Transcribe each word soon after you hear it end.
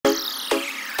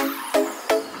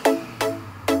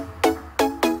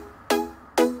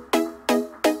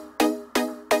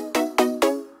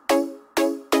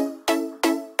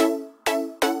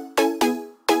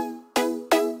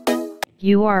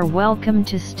You are welcome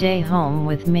to stay home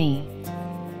with me.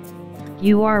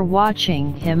 You are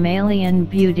watching Himalayan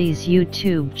Beauty's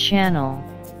YouTube channel.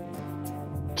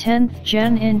 10th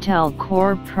Gen Intel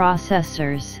Core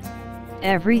Processors,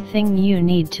 everything you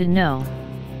need to know.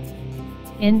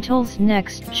 Intel's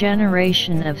next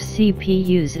generation of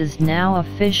CPUs is now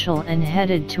official and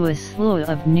headed to a slew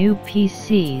of new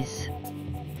PCs.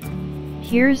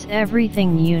 Here's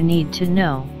everything you need to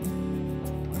know.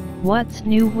 What's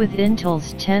new with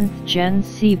Intel's 10th Gen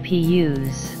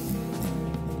CPUs?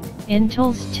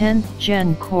 Intel's 10th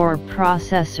Gen Core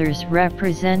processors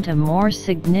represent a more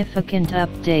significant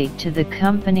update to the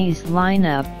company's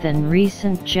lineup than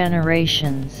recent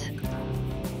generations.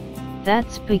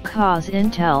 That's because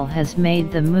Intel has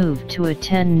made the move to a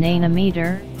 10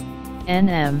 nanometer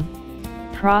 (nm)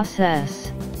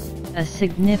 process, a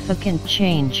significant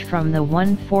change from the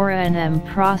 14 nm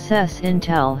process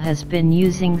Intel has been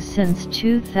using since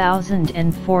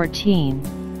 2014.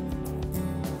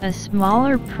 A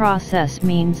smaller process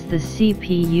means the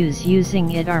CPUs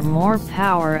using it are more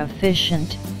power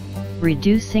efficient,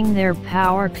 reducing their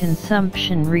power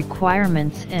consumption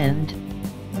requirements and,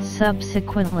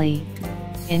 subsequently,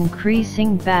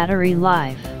 increasing battery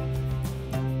life.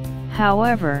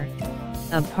 However,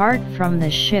 apart from the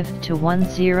shift to 10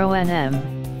 nm,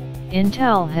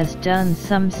 Intel has done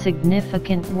some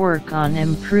significant work on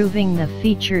improving the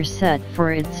feature set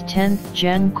for its 10th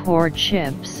Gen Core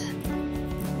chips.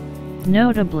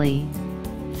 Notably,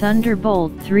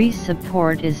 Thunderbolt 3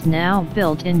 support is now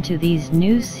built into these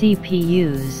new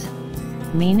CPUs,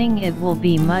 meaning it will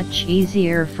be much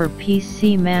easier for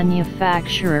PC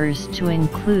manufacturers to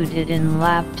include it in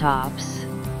laptops.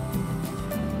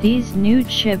 These new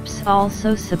chips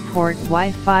also support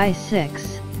Wi-Fi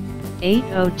 6,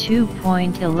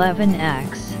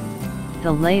 802.11x,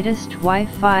 the latest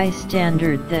Wi-Fi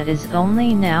standard that is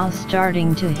only now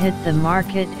starting to hit the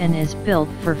market and is built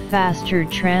for faster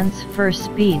transfer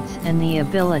speeds and the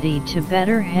ability to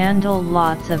better handle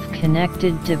lots of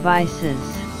connected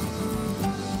devices.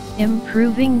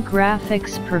 Improving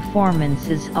graphics performance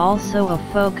is also a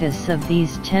focus of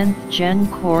these 10th Gen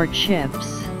Core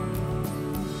chips.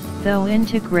 Though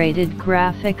integrated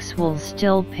graphics will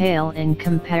still pale in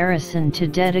comparison to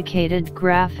dedicated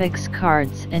graphics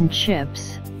cards and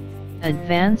chips,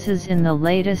 advances in the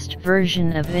latest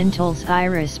version of Intel's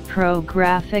Iris Pro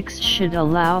graphics should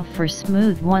allow for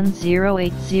smooth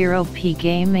 1080p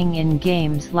gaming in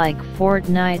games like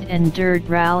Fortnite and Dirt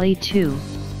Rally 2,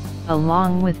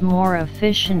 along with more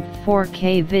efficient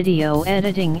 4K video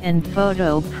editing and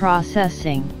photo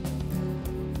processing.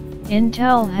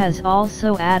 Intel has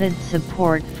also added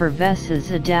support for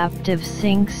VES's adaptive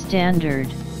sync standard,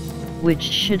 which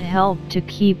should help to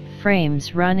keep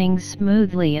frames running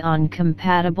smoothly on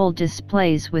compatible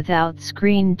displays without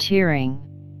screen tearing.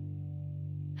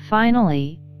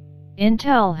 Finally,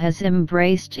 Intel has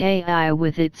embraced AI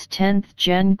with its 10th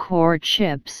Gen Core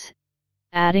chips,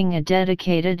 adding a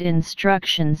dedicated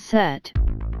instruction set,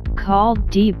 called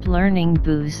Deep Learning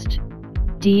Boost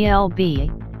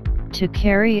 (DLB), to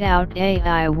carry out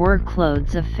AI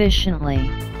workloads efficiently.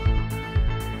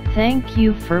 Thank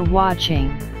you for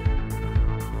watching.